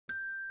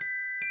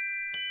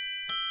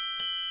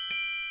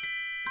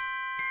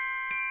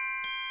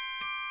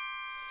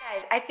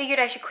Guys, I figured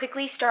I should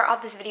quickly start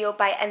off this video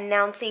by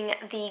announcing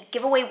the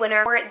giveaway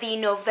winner for the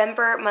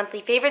November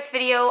monthly favorites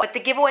video. But the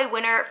giveaway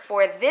winner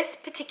for this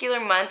particular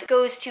month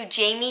goes to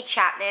Jamie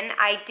Chapman.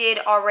 I did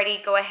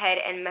already go ahead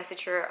and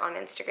message her on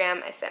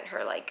Instagram. I sent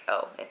her like,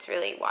 oh, it's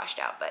really washed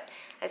out, but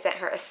I sent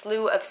her a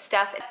slew of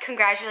stuff.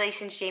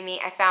 Congratulations,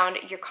 Jamie. I found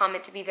your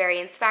comment to be very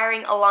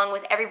inspiring along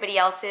with everybody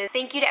else's.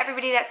 Thank you to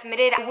everybody that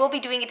submitted. I will be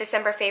doing a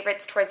December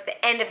favorites towards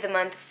the end of the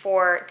month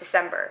for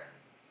December.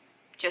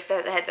 Just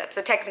as a heads up.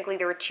 So technically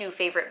there were 2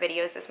 favorite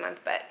videos this month,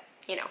 but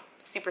you know,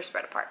 super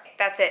spread apart.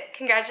 That's it.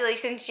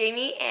 Congratulations,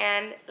 Jamie,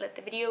 and let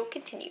the video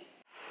continue.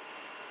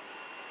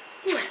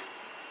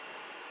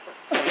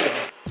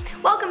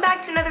 Welcome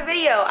back to another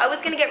video. I was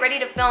gonna get ready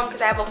to film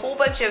because I have a whole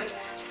bunch of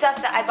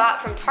stuff that I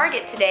bought from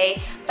Target today,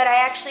 but I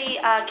actually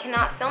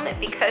cannot film it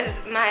because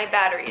my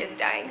battery is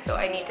dying, so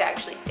I need to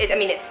actually, I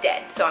mean it's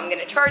dead, so I'm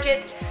gonna charge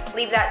it,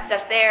 leave that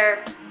stuff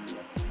there,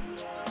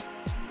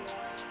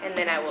 and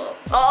then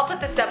I'll put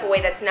the stuff away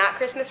that's not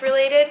Christmas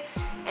related,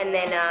 and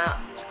then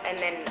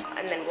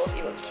we'll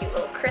do a cute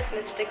little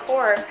Christmas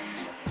decor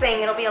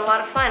thing. It'll be a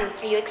lot of fun.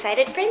 Are you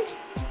excited,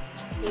 Prince?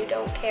 You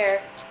don't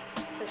care.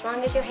 As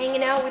long as you're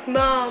hanging out with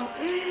Mom.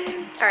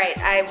 Alright,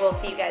 I will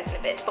see you guys in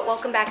a bit. But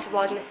welcome back to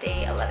Vlogmas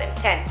Day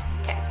 10.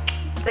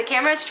 The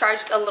camera is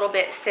charged a little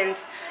bit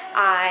since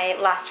I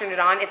last turned it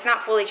on. It's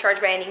not fully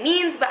charged by any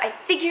means, but I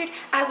figured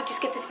I would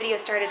just get this video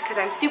started because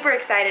I'm super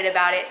excited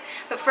about it.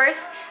 But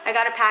first, I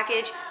got a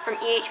package from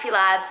EHP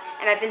Labs,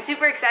 and I've been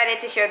super excited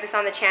to share this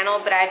on the channel,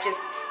 but I've just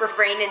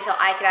refrained until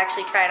I could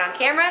actually try it on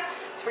camera.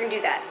 So we're gonna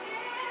do that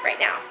right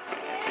now.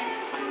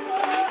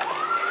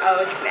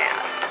 Oh snap.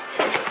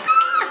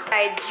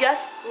 I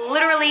just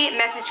literally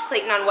messaged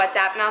Clayton on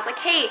WhatsApp and I was like,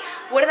 hey,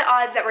 what are the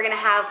odds that we're gonna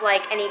have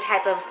like any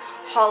type of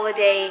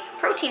holiday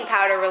protein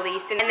powder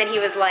released? And then he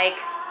was like,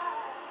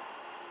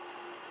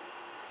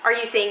 are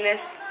you seeing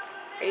this?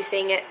 Are you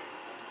seeing it?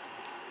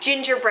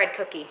 Gingerbread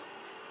cookie.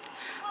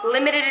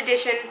 Limited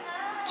edition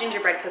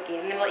gingerbread cookie.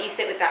 I'm gonna let you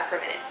sit with that for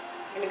a minute.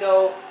 I'm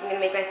gonna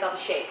make myself a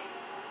shake.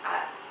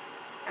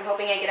 I'm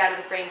hoping I get out of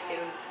the frame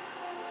soon.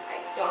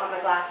 I don't have my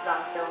glasses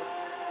on, so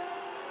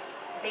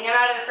I think I'm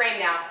out of the frame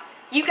now.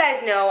 You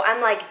guys know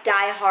I'm like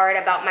die hard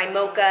about my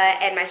mocha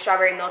and my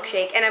strawberry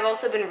milkshake, and I've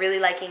also been really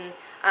liking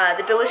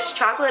the delicious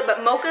chocolate,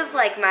 but mocha's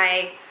like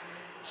my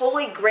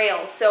holy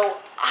grail, so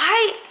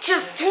I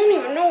just don't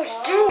even know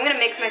what to do. I'm gonna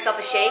mix myself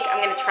a shake,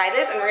 I'm gonna try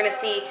this, and we're gonna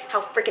see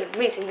how freaking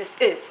amazing this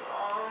is.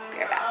 Be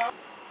right back.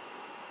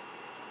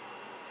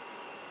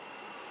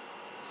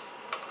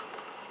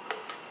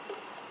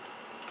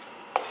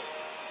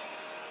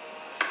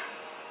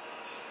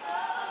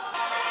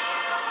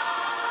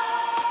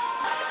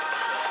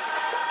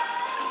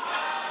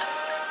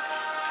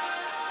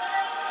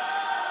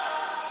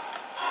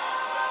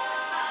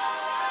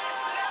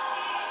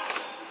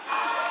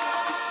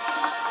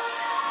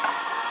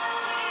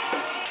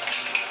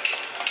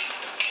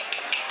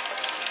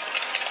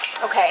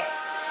 Okay,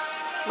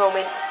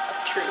 moment of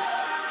truth.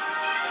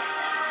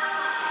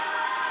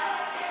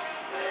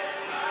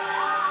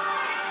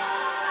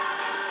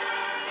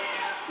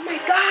 Oh my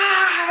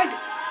God!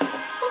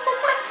 Oh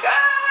my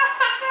God!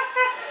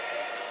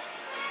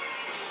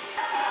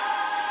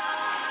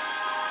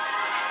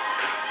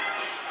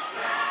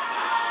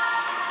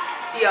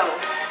 Yo.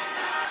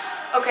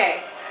 Okay,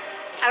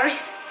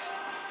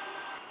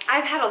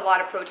 I've had a lot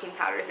of protein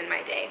powders in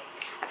my day.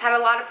 I've had a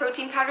lot of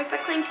protein powders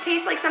that claim to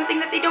taste like something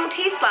that they don't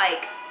taste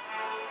like.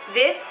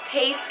 This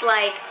tastes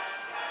like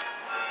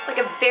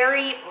a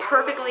very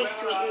perfectly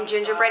sweetened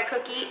gingerbread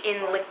cookie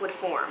in liquid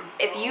form.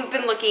 If you've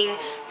been looking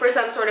for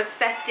some sort of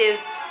festive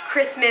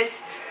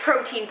Christmas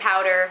protein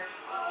powder,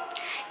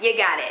 you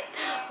got it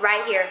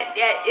right here.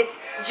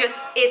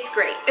 It's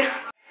great.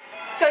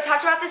 So I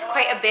talked about this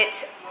quite a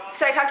bit.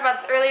 So I talked about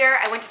this earlier.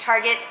 I went to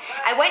Target.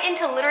 I went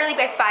into literally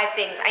by 5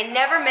 things. I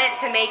never meant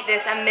to make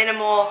this a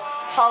minimal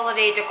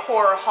holiday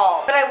decor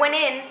haul. But I went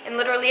in and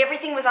literally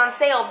everything was on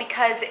sale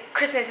because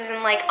Christmas is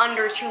in like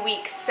under 2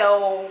 weeks.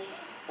 So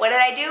what did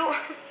I do?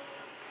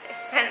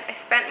 I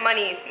spent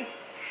money.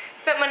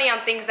 Spent money on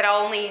things that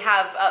I'll only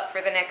have up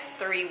for the next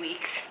 3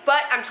 weeks.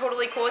 But I'm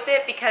totally cool with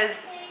it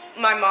because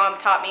my mom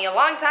taught me a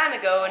long time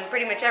ago, and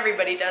pretty much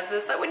everybody does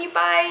this, that when you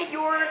buy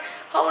your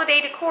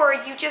holiday decor,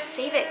 you just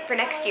save it for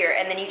next year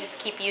and then you just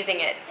keep using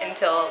it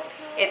until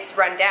it's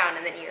run down,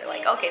 and then you're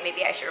like, okay,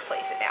 maybe I should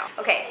replace it now.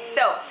 Okay,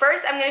 so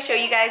first I'm gonna show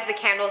you guys the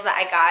candles that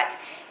I got,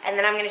 and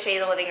then I'm gonna show you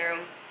the living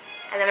room,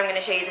 and then I'm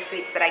gonna show you the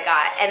sweets that I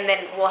got, and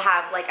then we'll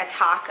have like a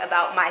talk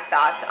about my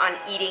thoughts on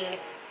eating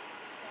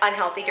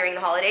unhealthy during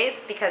the holidays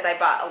because I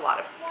got a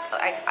lot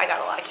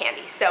of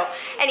candy. So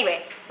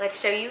anyway, let's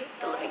show you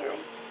the living room.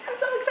 I'm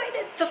so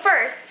excited. So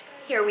first,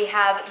 here we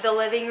have the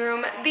living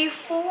room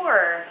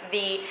before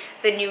the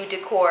new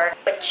decor,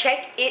 but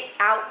check it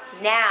out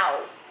now.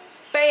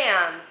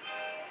 Bam!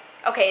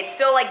 Okay, it's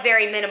still like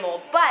very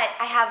minimal, but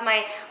I have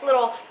my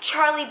little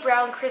Charlie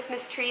Brown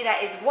Christmas tree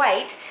that is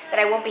white that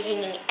I won't be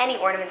hanging any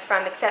ornaments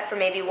from except for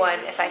maybe one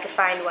if I could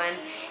find one.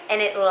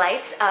 and it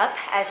lights up,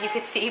 as you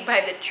can see by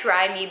the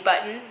try me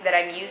button that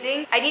I'm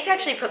using. I need to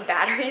actually put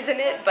batteries in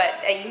it, but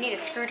you need a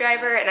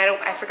screwdriver, and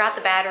I forgot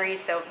the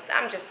batteries, so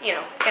I'm just, you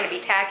know, gonna be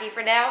tacky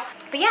for now.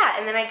 But yeah,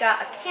 and then I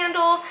got a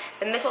candle,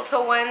 the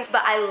mistletoe ones,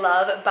 but I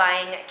love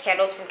buying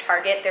candles from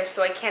Target. Their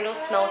soy candles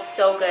smell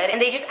so good,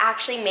 and they just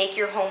actually make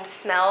your home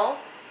smell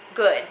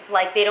good.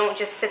 Like, they don't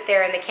just sit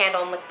there in the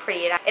candle and look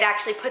pretty. It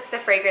actually puts the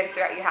fragrance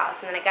throughout your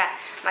house. And then I got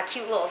my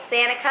cute little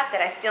Santa cup that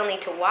I still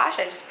need to wash.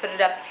 I just put it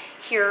up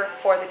here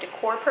for the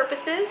decor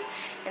purposes.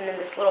 And then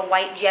this little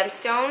white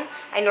gemstone.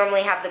 I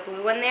normally have the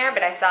blue one there,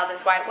 but I saw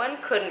this white one,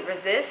 couldn't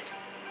resist.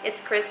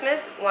 It's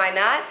Christmas, why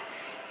not?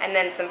 And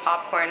then some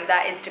popcorn.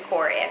 That is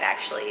decor and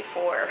actually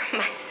for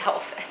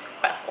myself as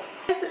well.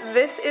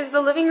 This is the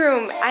living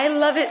room. I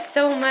love it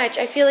so much.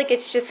 I feel like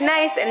it's just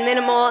nice and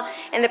minimal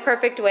and the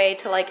perfect way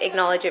to like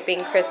acknowledge it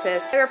being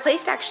Christmas. I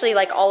replaced actually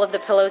like all of the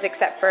pillows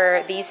except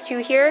for these two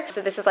here.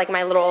 So this is like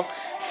my little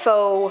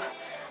faux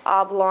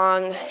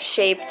oblong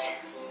shaped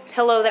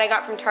pillow that I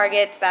got from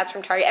Target. So that's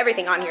from Target.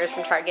 Everything on here is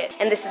from Target.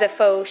 And this is a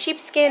faux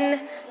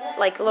sheepskin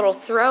like little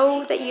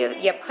throw that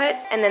you put,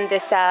 and then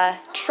this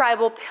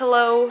tribal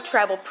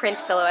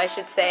print pillow I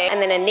should say,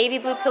 and then a navy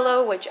blue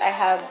pillow, which I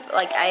have,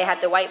 like I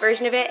had the white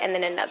version of it, and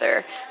then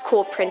another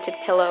cool printed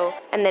pillow,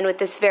 and then with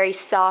this very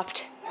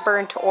soft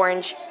burnt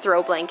orange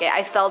throw blanket.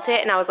 I felt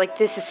it and I was like,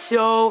 this is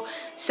so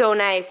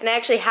nice. And I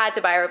actually had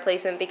to buy a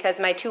replacement because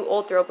my two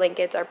old throw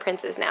blankets are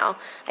Prince's now.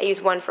 I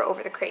use one for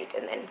over the crate,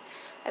 and then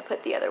I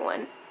put the other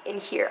one in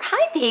here.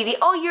 Hi baby,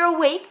 oh you're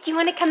awake? Do you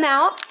want to come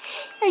out?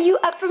 Are you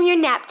up from your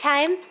nap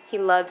time? He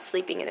loves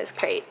sleeping in his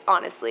crate,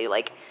 honestly.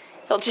 Like,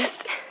 he'll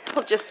just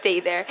stay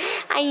there.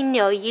 I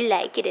know you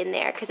like it in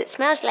there because it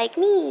smells like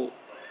me.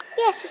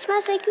 Yes, it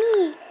smells like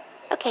me.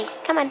 Okay,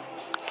 come on,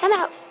 come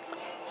out.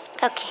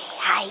 Okay,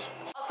 hi.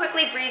 I'll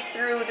quickly breeze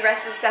through the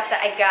rest of the stuff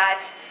that I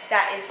got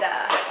that is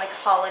like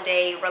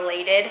holiday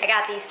related. I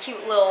got these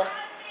cute little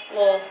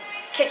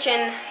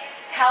kitchen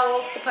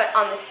towels to put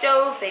on the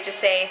stove. They just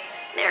say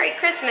Merry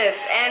Christmas,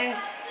 and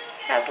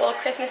has little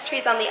Christmas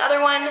trees on the other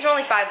one. They're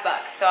only $5,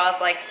 so I was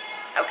like,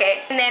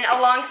 okay. And then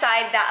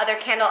alongside that other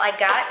candle I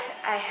got,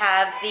 I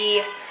have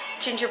the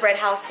gingerbread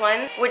house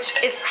one, which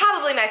is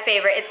probably my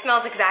favorite. It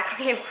smells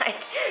exactly like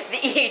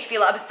the EHP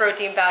Labs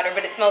protein powder,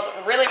 but it smells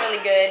really,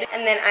 really good.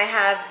 And then I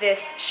have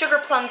this sugar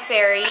plum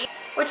fairy,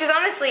 which is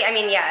honestly, I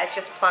mean, yeah, it's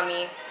just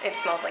plummy. It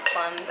smells like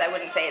plums. I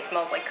wouldn't say it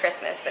smells like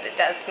Christmas, but it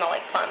does smell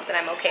like plums, and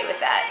I'm okay with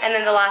that. And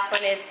then the last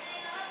one is,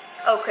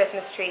 oh,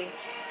 Christmas tree.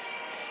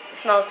 It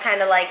smells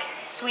kind of like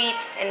sweet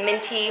and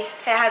minty. It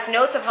has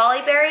notes of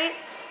holly berry,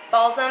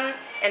 balsam,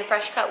 and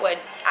fresh cut wood.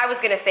 I was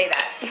gonna say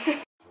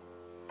that.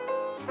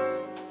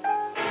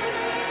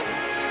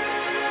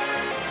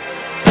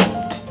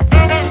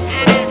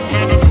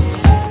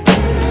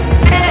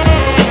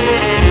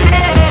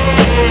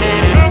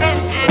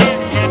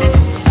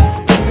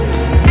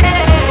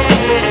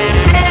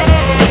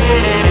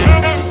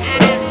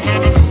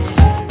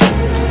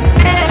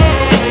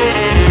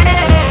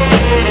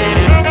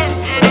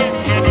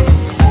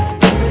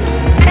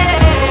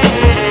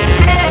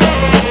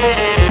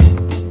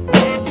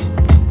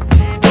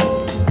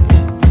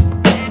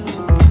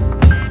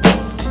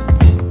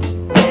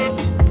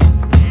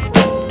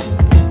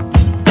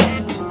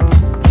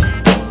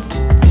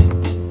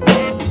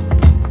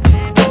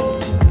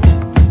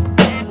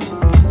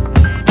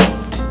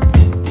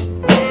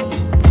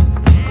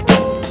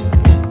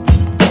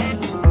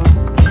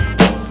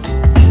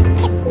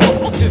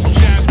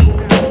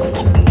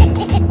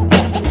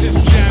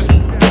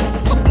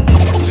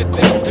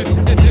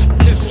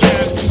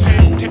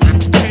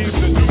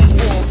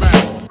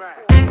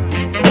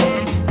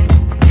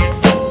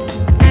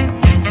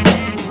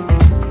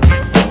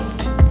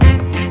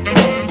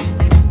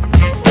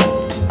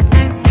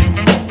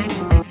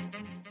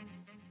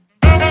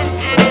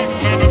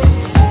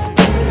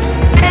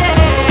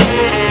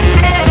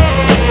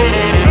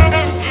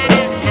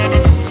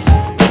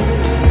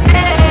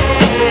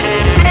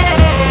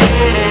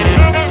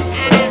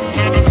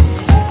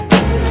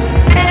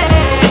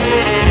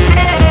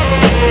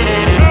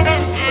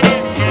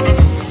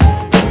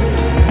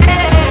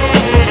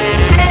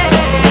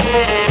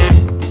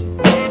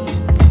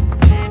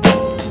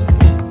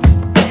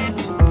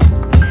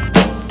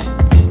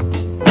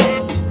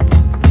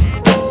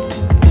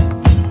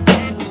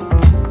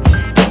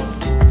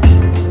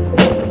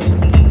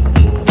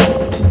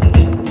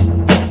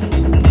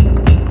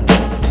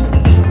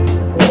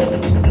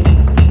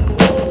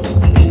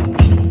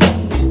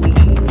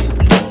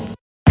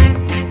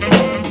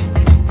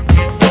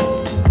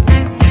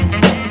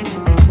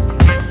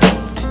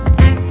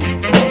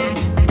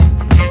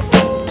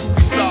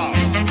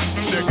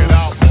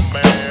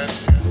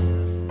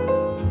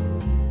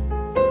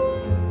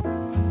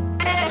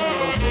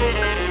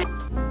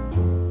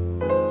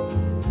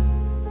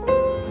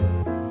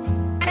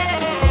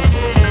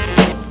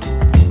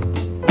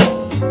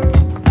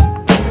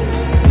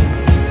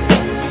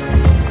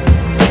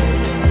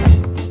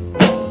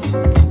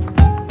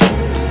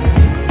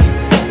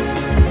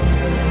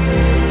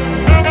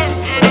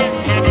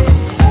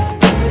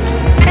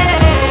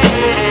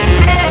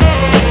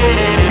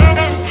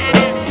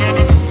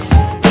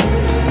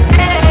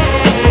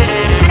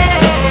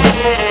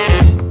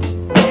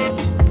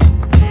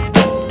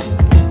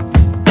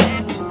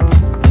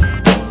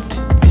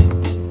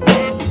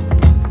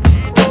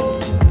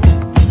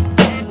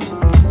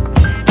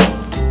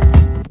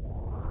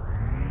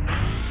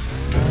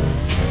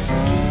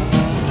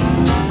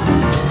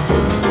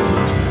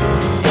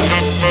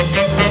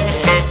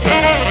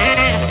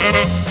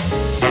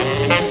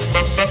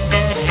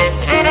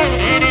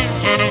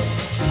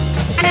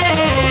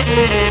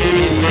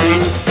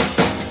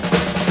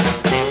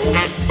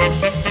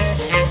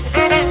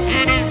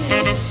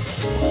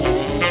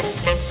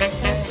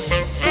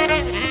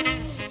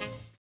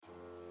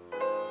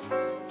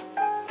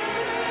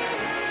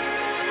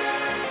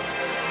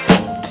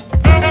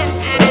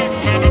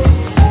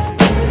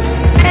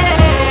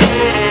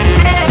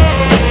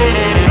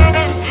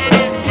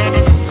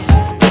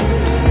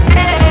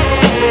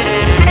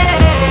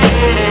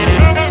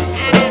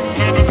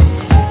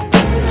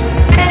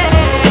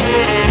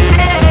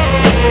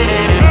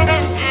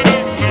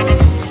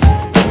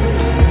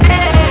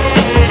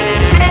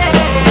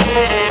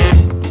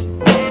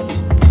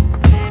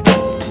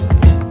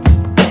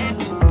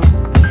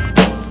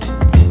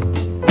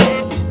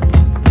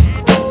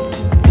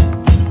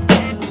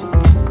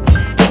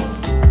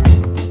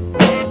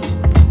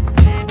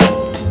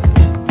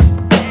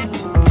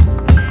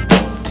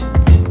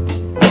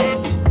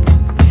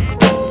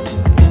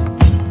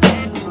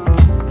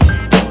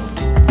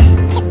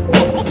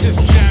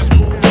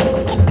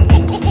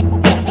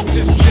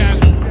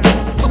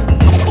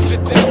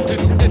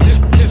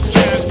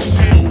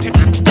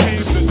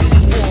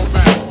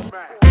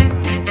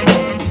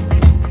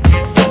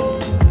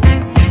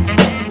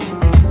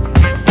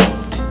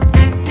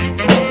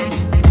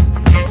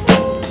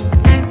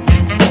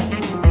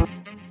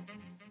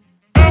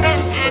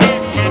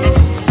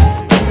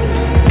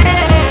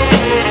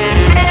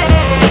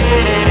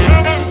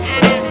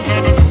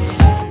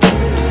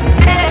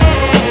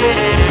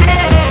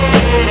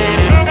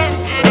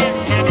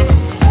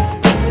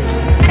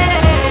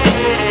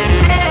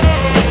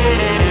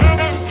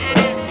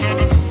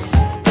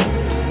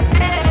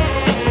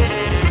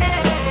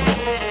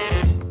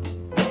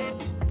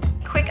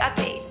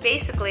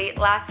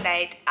 last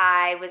night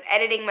I was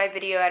editing my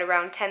video at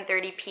around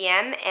 10:30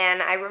 p.m.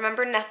 and I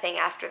remember nothing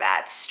after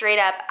that. Straight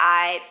up,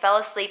 I fell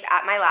asleep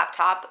at my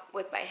laptop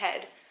with my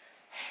head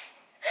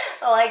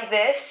like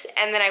this,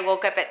 and then I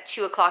woke up at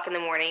 2 o'clock in the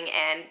morning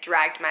and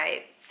dragged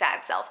my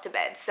sad self to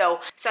bed. So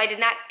I did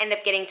not end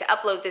up getting to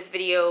upload this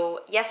video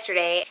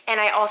yesterday,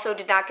 and I also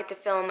did not get to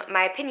film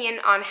my opinion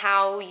on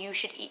how you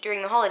should eat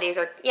during the holidays,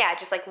 or yeah,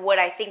 just like what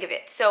I think of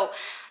it. So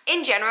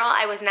in general,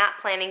 I was not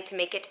planning to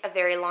make it a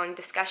very long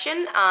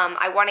discussion.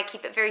 I want to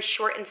keep it very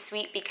short and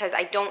sweet because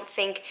I don't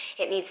think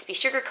it needs to be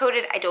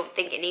sugar-coated. I don't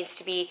think it needs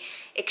to be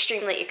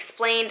extremely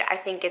explained. I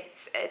think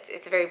it's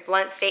a very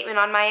blunt statement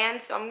on my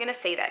end, so I'm gonna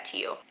say that to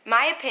you.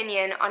 My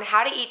opinion on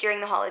how to eat during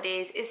the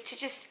holidays is to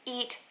just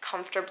eat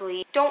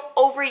comfortably. Don't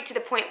overeat to the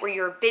point where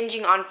you're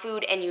binging on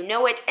food and you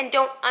know it, and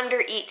don't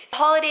undereat.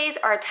 Holidays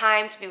are a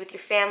time to be with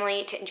your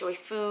family, to enjoy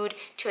food,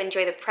 to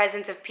enjoy the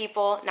presence of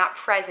people, not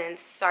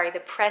presence, sorry, the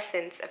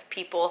presence of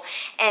people,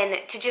 and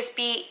to just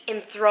be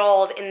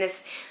enthralled in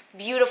this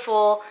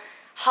beautiful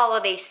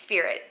holiday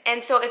spirit.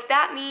 And so if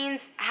that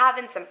means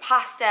having some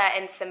pasta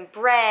and some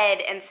bread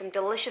and some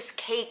delicious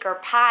cake or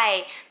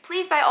pie,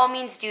 please by all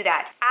means do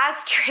that. As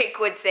Drake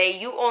would say,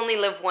 you only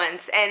live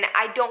once, and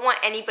I don't want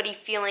anybody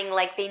feeling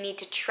like they need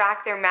to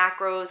track their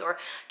macros or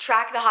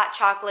track the hot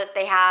chocolate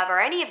they have or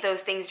any of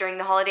those things during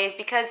the holidays,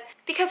 because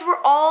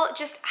we're all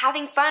just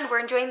having fun. We're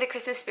enjoying the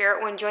Christmas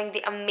spirit. We're enjoying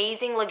the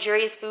amazing,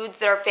 luxurious foods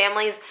that our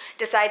families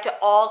decide to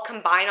all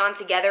combine on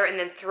together and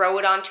then throw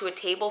it onto a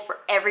table for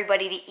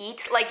everybody to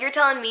eat. Like, you're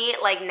telling me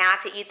like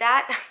not to eat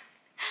that?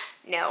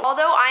 No.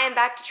 Although I am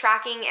back to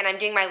tracking and I'm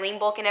doing my lean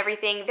bulk and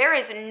everything, there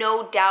is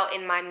no doubt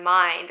in my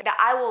mind that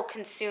I will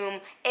consume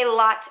a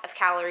lot of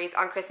calories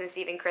on Christmas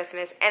Eve and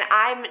Christmas, and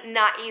I'm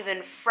not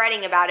even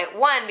fretting about it.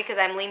 One, because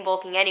I'm lean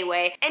bulking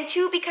anyway, and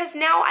two, because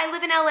now I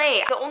live in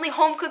LA. The only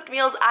home-cooked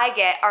meals I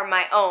get are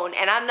my own,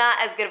 and I'm not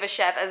as good of a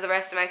chef as the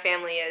rest of my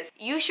family is.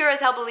 You sure as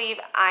hell believe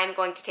I'm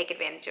going to take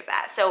advantage of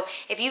that. So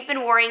if you've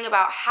been worrying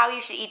about how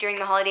you should eat during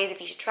the holidays,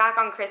 if you should track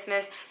on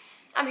Christmas,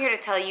 I'm here to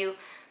tell you,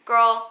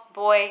 girl,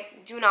 boy,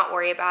 do not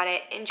worry about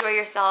it. Enjoy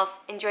yourself.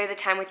 Enjoy the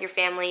time with your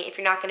family. If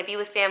you're not going to be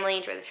with family,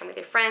 enjoy the time with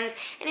your friends.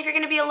 And if you're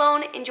going to be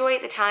alone, enjoy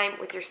the time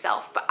with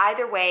yourself. But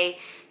either way,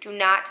 do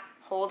not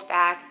hold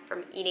back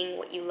from eating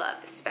what you love,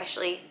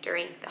 especially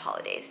during the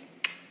holidays.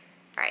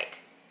 All right,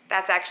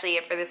 that's actually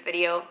it for this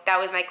video. That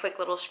was my quick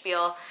little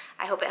spiel.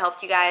 I hope it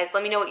helped you guys.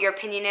 Let me know what your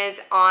opinion is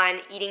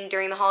on eating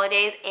during the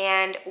holidays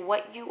and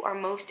what you are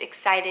most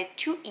excited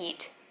to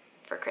eat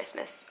for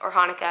Christmas or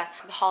Hanukkah,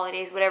 the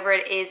holidays, whatever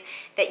it is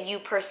that you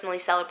personally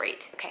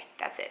celebrate. Okay,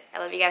 that's it. I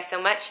love you guys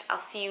so much. I'll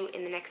see you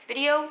in the next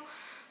video.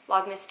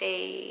 Vlogmas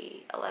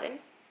day 11,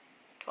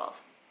 12,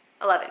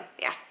 11,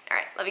 yeah. All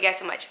right, love you guys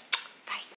so much.